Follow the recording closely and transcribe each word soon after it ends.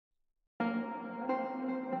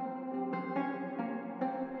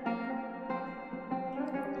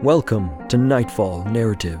Welcome to Nightfall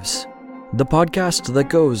Narratives, the podcast that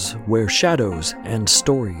goes where shadows and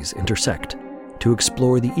stories intersect to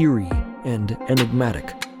explore the eerie and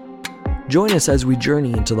enigmatic. Join us as we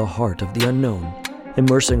journey into the heart of the unknown,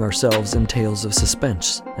 immersing ourselves in tales of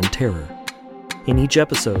suspense and terror. In each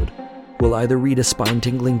episode, we'll either read a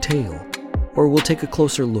spine-tingling tale, or we'll take a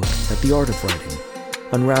closer look at the art of writing,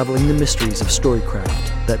 unraveling the mysteries of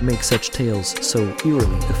storycraft that make such tales so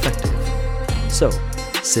eerily effective. So,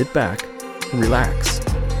 sit back, relax,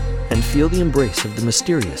 and feel the embrace of the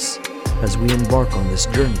mysterious as we embark on this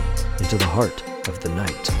journey into the heart of the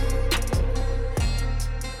night.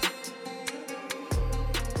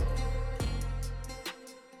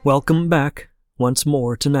 Welcome back once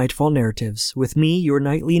more to Nightfall Narratives with me, your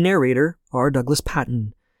nightly narrator, R. Douglas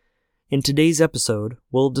Patton. In today's episode,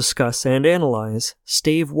 we'll discuss and analyze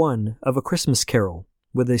Stave 1 of A Christmas Carol,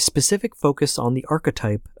 with a specific focus on the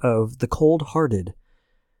archetype of the cold-hearted.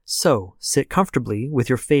 So, sit comfortably with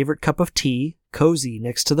your favorite cup of tea, cozy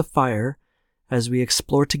next to the fire, as we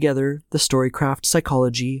explore together the storycraft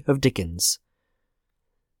psychology of Dickens.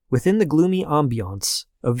 Within the gloomy ambiance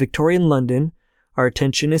of Victorian London, our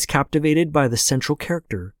attention is captivated by the central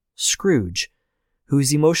character, Scrooge,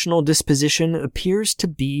 whose emotional disposition appears to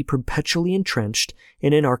be perpetually entrenched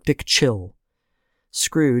in an Arctic chill.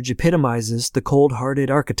 Scrooge epitomizes the cold-hearted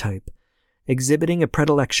archetype, exhibiting a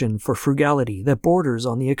predilection for frugality that borders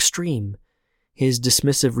on the extreme. His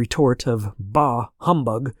dismissive retort of "bah,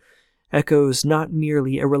 humbug," echoes not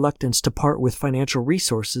merely a reluctance to part with financial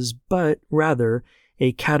resources, but rather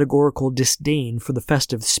a categorical disdain for the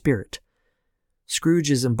festive spirit.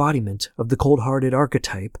 Scrooge's embodiment of the cold-hearted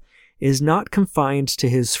archetype is not confined to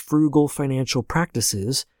his frugal financial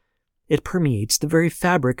practices. It permeates the very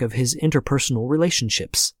fabric of his interpersonal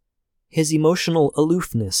relationships. His emotional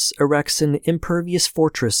aloofness erects an impervious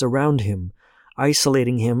fortress around him,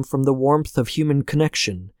 isolating him from the warmth of human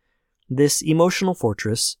connection. This emotional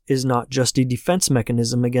fortress is not just a defense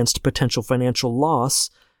mechanism against potential financial loss.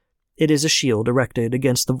 It is a shield erected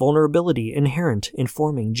against the vulnerability inherent in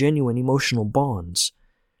forming genuine emotional bonds.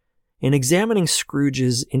 In examining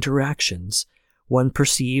Scrooge's interactions, one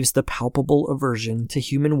perceives the palpable aversion to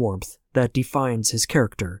human warmth that defines his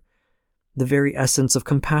character. The very essence of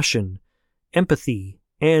compassion, empathy,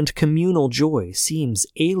 and communal joy seems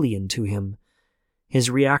alien to him. His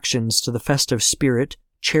reactions to the festive spirit,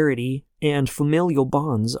 charity, and familial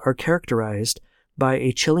bonds are characterized by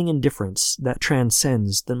a chilling indifference that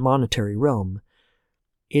transcends the monetary realm.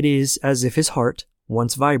 It is as if his heart,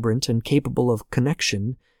 once vibrant and capable of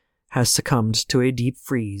connection, has succumbed to a deep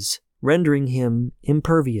freeze, rendering him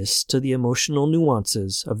impervious to the emotional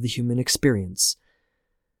nuances of the human experience.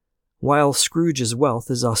 While Scrooge's wealth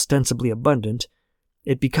is ostensibly abundant,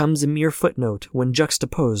 it becomes a mere footnote when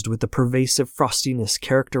juxtaposed with the pervasive frostiness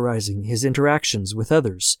characterizing his interactions with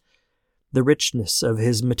others. The richness of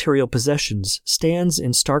his material possessions stands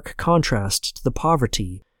in stark contrast to the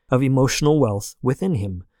poverty of emotional wealth within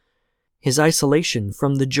him. His isolation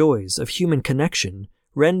from the joys of human connection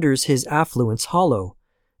renders his affluence hollow,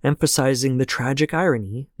 emphasizing the tragic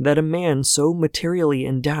irony that a man so materially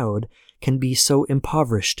endowed can be so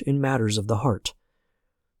impoverished in matters of the heart.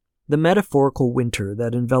 The metaphorical winter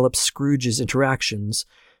that envelops Scrooge's interactions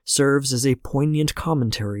serves as a poignant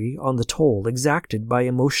commentary on the toll exacted by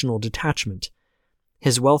emotional detachment.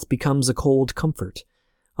 His wealth becomes a cold comfort,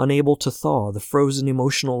 unable to thaw the frozen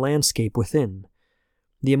emotional landscape within.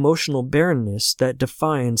 The emotional barrenness that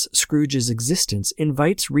defines Scrooge's existence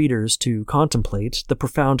invites readers to contemplate the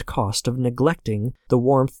profound cost of neglecting the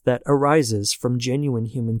warmth that arises from genuine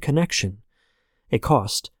human connection, a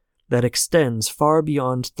cost that extends far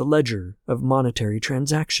beyond the ledger of monetary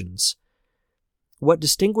transactions. What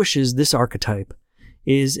distinguishes this archetype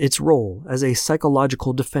is its role as a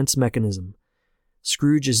psychological defense mechanism.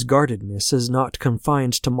 Scrooge's guardedness is not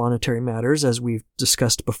confined to monetary matters, as we've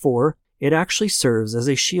discussed before. It actually serves as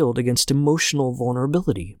a shield against emotional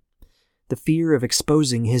vulnerability. The fear of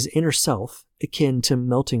exposing his inner self, akin to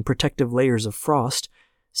melting protective layers of frost,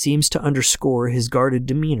 seems to underscore his guarded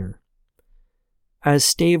demeanor. As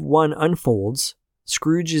Stave 1 unfolds,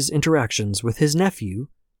 Scrooge's interactions with his nephew,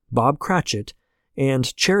 Bob Cratchit,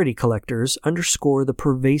 and charity collectors underscore the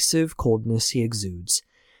pervasive coldness he exudes.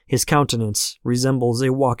 His countenance resembles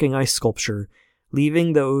a walking ice sculpture,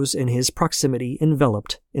 leaving those in his proximity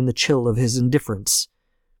enveloped in the chill of his indifference.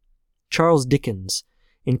 Charles Dickens,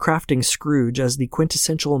 in crafting Scrooge as the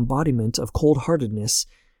quintessential embodiment of cold-heartedness,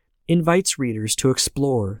 invites readers to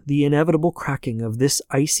explore the inevitable cracking of this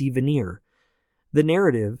icy veneer. The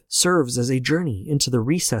narrative serves as a journey into the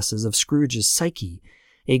recesses of Scrooge's psyche,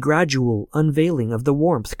 a gradual unveiling of the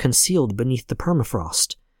warmth concealed beneath the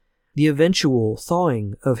permafrost. The eventual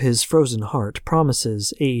thawing of his frozen heart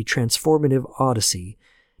promises a transformative odyssey,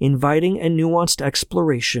 inviting a nuanced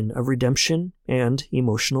exploration of redemption and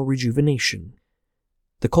emotional rejuvenation.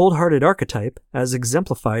 The cold-hearted archetype, as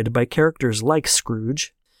exemplified by characters like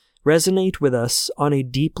Scrooge, resonate with us on a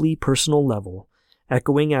deeply personal level,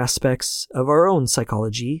 echoing aspects of our own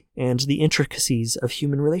psychology and the intricacies of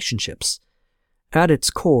human relationships. At its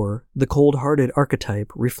core, the cold-hearted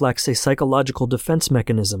archetype reflects a psychological defense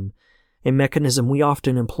mechanism, a mechanism we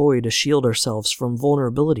often employ to shield ourselves from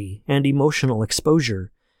vulnerability and emotional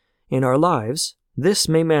exposure. In our lives, this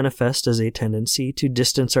may manifest as a tendency to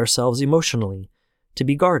distance ourselves emotionally, to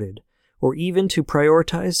be guarded, or even to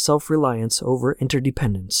prioritize self-reliance over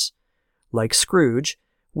interdependence. Like Scrooge,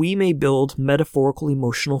 we may build metaphorical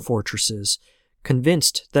emotional fortresses,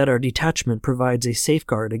 convinced that our detachment provides a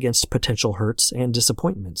safeguard against potential hurts and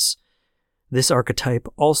disappointments. This archetype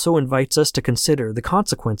also invites us to consider the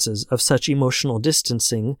consequences of such emotional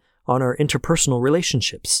distancing on our interpersonal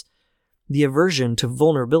relationships. The aversion to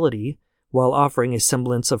vulnerability, while offering a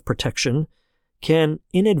semblance of protection, can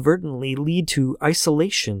inadvertently lead to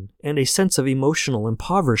isolation and a sense of emotional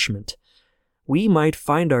impoverishment. We might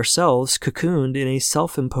find ourselves cocooned in a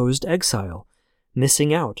self-imposed exile,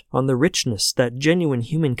 missing out on the richness that genuine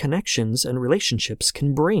human connections and relationships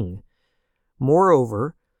can bring.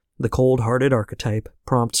 Moreover, the cold-hearted archetype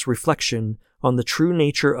prompts reflection on the true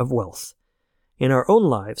nature of wealth. In our own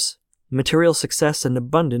lives, material success and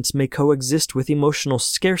abundance may coexist with emotional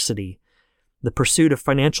scarcity. The pursuit of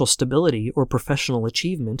financial stability or professional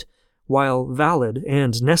achievement, while valid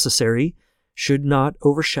and necessary, should not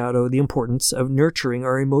overshadow the importance of nurturing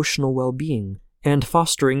our emotional well-being and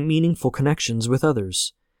fostering meaningful connections with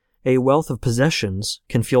others. A wealth of possessions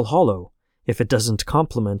can feel hollow if it doesn't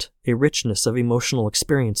complement a richness of emotional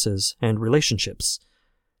experiences and relationships.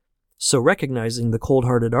 So recognizing the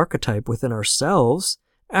cold-hearted archetype within ourselves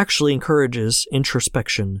actually encourages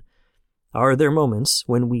introspection. Are there moments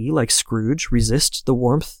when we, like Scrooge, resist the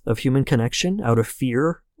warmth of human connection out of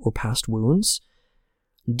fear or past wounds?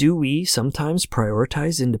 Do we sometimes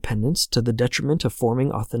prioritize independence to the detriment of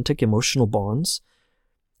forming authentic emotional bonds?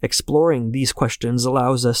 Exploring these questions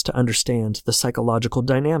allows us to understand the psychological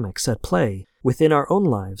dynamics at play within our own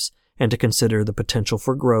lives and to consider the potential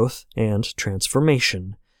for growth and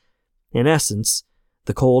transformation. In essence,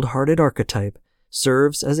 the cold-hearted archetype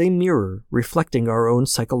serves as a mirror reflecting our own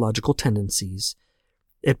psychological tendencies.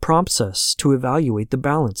 It prompts us to evaluate the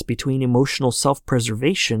balance between emotional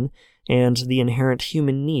self-preservation and the inherent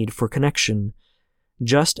human need for connection.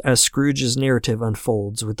 Just as Scrooge's narrative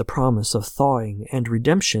unfolds with the promise of thawing and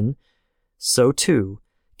redemption, so too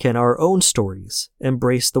can our own stories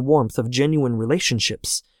embrace the warmth of genuine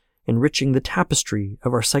relationships, enriching the tapestry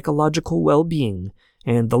of our psychological well-being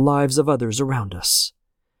and the lives of others around us.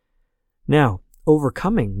 Now,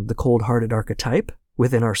 overcoming the cold-hearted archetype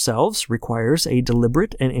within ourselves requires a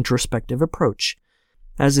deliberate and introspective approach,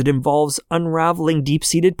 as it involves unraveling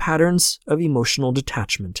deep-seated patterns of emotional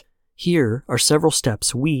detachment. Here are several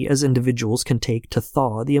steps we as individuals can take to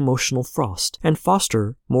thaw the emotional frost and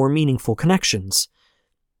foster more meaningful connections.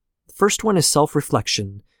 The first one is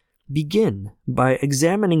self-reflection. Begin by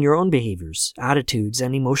examining your own behaviors, attitudes,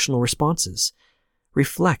 and emotional responses.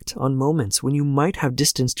 Reflect on moments when you might have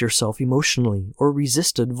distanced yourself emotionally or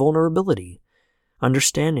resisted vulnerability.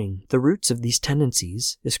 Understanding the roots of these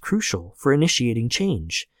tendencies is crucial for initiating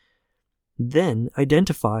change. Then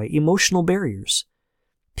identify emotional barriers.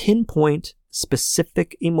 Pinpoint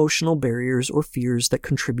specific emotional barriers or fears that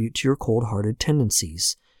contribute to your cold-hearted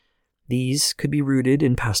tendencies. These could be rooted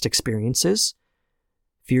in past experiences,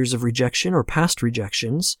 fears of rejection or past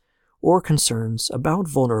rejections, or concerns about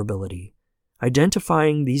vulnerability.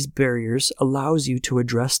 Identifying these barriers allows you to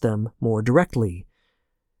address them more directly.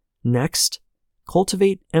 Next,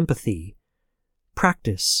 cultivate empathy.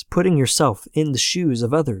 Practice putting yourself in the shoes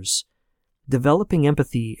of others. Developing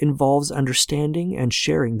empathy involves understanding and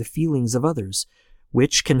sharing the feelings of others,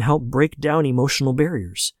 which can help break down emotional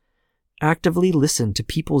barriers. Actively listen to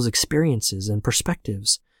people's experiences and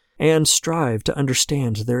perspectives, and strive to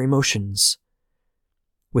understand their emotions.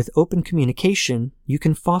 With open communication, you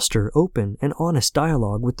can foster open and honest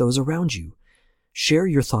dialogue with those around you. Share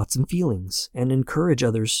your thoughts and feelings, and encourage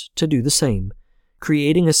others to do the same.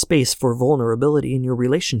 Creating a space for vulnerability in your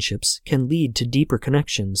relationships can lead to deeper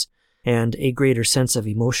connections and a greater sense of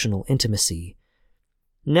emotional intimacy.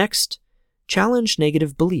 Next, challenge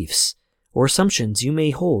negative beliefs or assumptions you may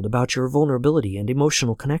hold about your vulnerability and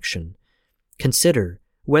emotional connection. Consider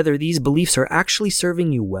whether these beliefs are actually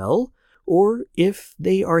serving you well or if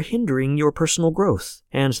they are hindering your personal growth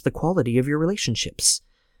and the quality of your relationships.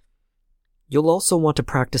 You'll also want to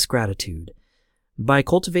practice gratitude. By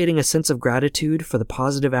cultivating a sense of gratitude for the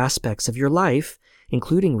positive aspects of your life,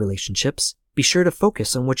 including relationships, be sure to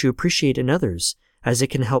focus on what you appreciate in others, as it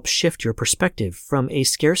can help shift your perspective from a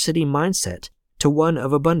scarcity mindset to one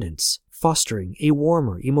of abundance, fostering a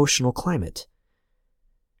warmer emotional climate.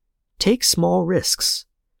 Take small risks.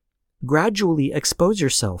 Gradually expose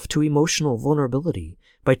yourself to emotional vulnerability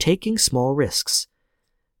by taking small risks.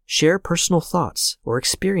 Share personal thoughts or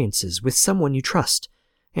experiences with someone you trust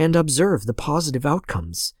and observe the positive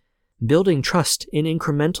outcomes. Building trust in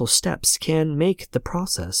incremental steps can make the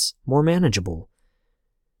process more manageable.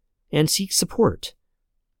 And seek support.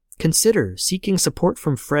 Consider seeking support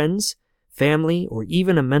from friends, family, or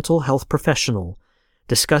even a mental health professional.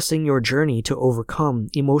 Discussing your journey to overcome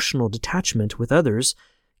emotional detachment with others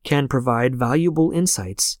can provide valuable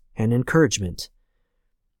insights and encouragement.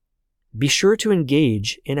 Be sure to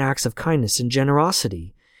engage in acts of kindness and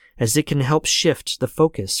generosity, as it can help shift the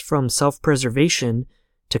focus from self-preservation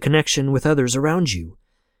to connection with others around you.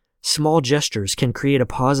 Small gestures can create a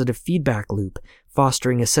positive feedback loop,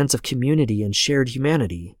 fostering a sense of community and shared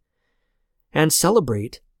humanity. And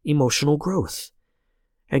celebrate emotional growth.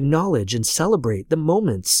 Acknowledge and celebrate the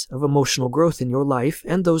moments of emotional growth in your life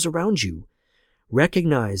and those around you.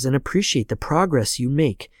 Recognize and appreciate the progress you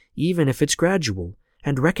make, even if it's gradual,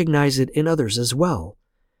 and recognize it in others as well.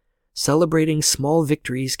 Celebrating small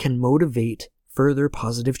victories can motivate further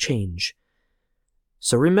positive change.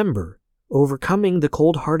 So remember, overcoming the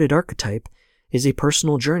cold-hearted archetype is a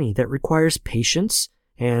personal journey that requires patience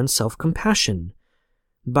and self-compassion.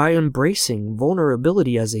 By embracing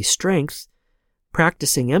vulnerability as a strength,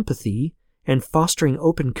 practicing empathy, and fostering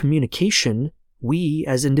open communication, we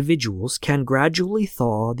as individuals can gradually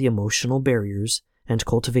thaw the emotional barriers and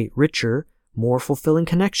cultivate richer, more fulfilling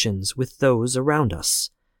connections with those around us.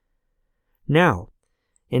 Now,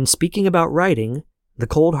 in speaking about writing, the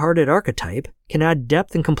cold-hearted archetype can add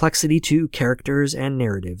depth and complexity to characters and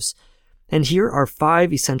narratives. And here are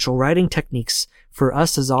 5 essential writing techniques for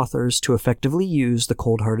us as authors to effectively use the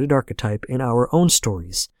cold-hearted archetype in our own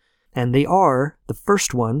stories. And they are, the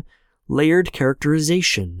first one, layered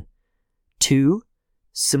characterization. 2,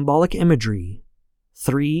 symbolic imagery.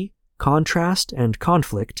 3, contrast and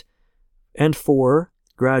conflict. And 4,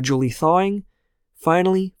 gradually thawing.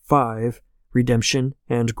 Finally, 5, redemption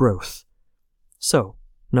and growth. So,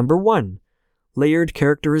 number 1, layered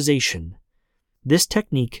characterization. This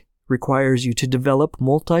technique requires you to develop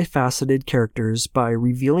multifaceted characters by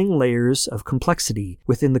revealing layers of complexity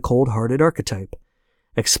within the cold-hearted archetype.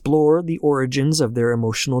 Explore the origins of their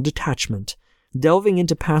emotional detachment, delving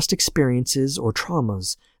into past experiences or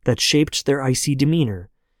traumas that shaped their icy demeanor.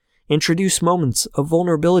 Introduce moments of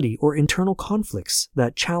vulnerability or internal conflicts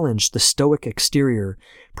that challenge the stoic exterior,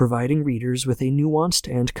 providing readers with a nuanced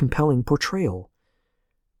and compelling portrayal.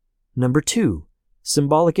 Number 2,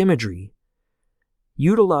 symbolic imagery.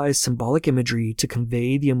 Utilize symbolic imagery to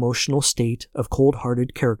convey the emotional state of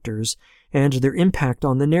cold-hearted characters and their impact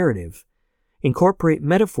on the narrative. Incorporate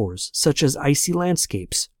metaphors such as icy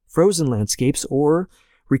landscapes, frozen landscapes, or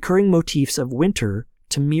recurring motifs of winter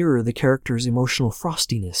to mirror the character's emotional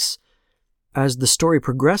frostiness. As the story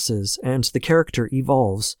progresses and the character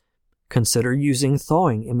evolves, consider using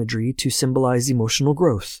thawing imagery to symbolize emotional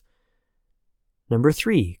growth. Number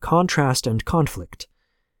 3, contrast and conflict.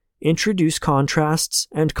 Introduce contrasts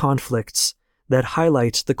and conflicts that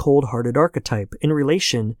highlight the cold-hearted archetype in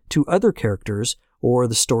relation to other characters or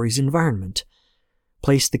the story's environment.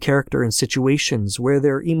 Place the character in situations where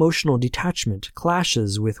their emotional detachment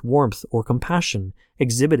clashes with warmth or compassion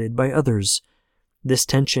exhibited by others. This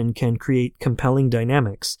tension can create compelling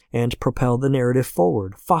dynamics and propel the narrative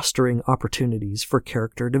forward, fostering opportunities for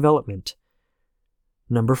character development.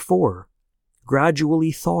 Number 4,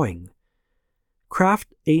 gradually thawing.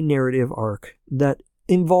 Craft a narrative arc that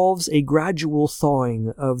involves a gradual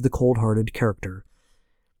thawing of the cold-hearted character.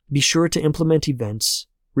 Be sure to implement events,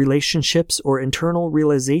 relationships, or internal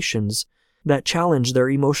realizations that challenge their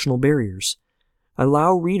emotional barriers.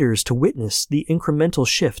 Allow readers to witness the incremental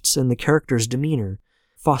shifts in the character's demeanor,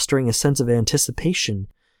 fostering a sense of anticipation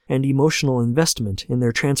and emotional investment in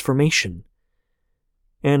their transformation.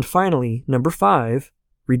 And finally, number 5,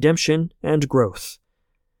 redemption and growth.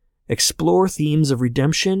 Explore themes of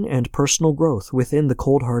redemption and personal growth within the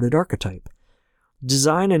cold-hearted archetype.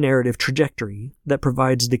 Design a narrative trajectory that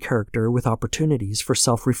provides the character with opportunities for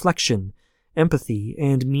self-reflection, empathy,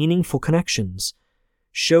 and meaningful connections.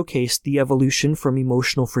 Showcase the evolution from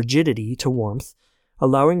emotional frigidity to warmth,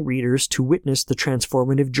 allowing readers to witness the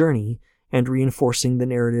transformative journey and reinforcing the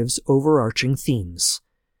narrative's overarching themes.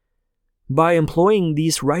 By employing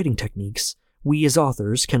these writing techniques, we as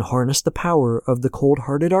authors can harness the power of the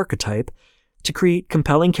cold-hearted archetype to create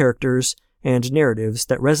compelling characters and narratives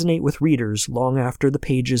that resonate with readers long after the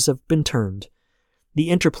pages have been turned. The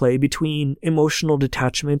interplay between emotional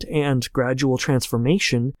detachment and gradual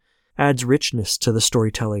transformation adds richness to the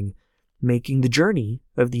storytelling, making the journey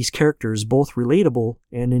of these characters both relatable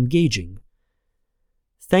and engaging.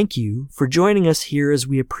 Thank you for joining us here as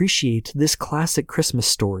we appreciate this classic Christmas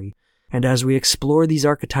story, and as we explore these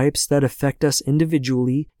archetypes that affect us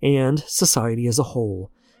individually and society as a whole,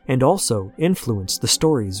 and also influence the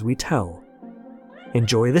stories we tell.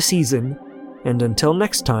 Enjoy the season, and until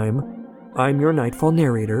next time, I'm your Nightfall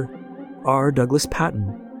narrator, R. Douglas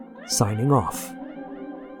Patton, signing off.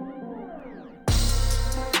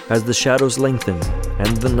 As the shadows lengthen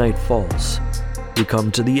and the night falls, we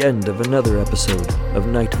come to the end of another episode of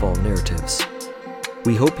Nightfall Narratives.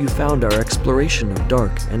 We hope you found our exploration of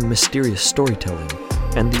dark and mysterious storytelling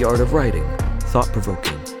and the art of writing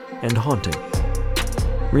thought-provoking and haunting.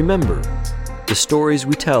 Remember, the stories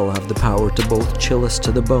we tell have the power to both chill us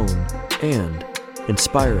to the bone and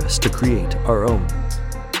inspire us to create our own.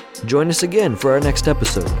 Join us again for our next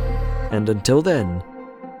episode, and until then,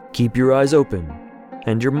 keep your eyes open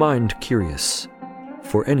and your mind curious,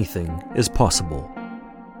 for anything is possible.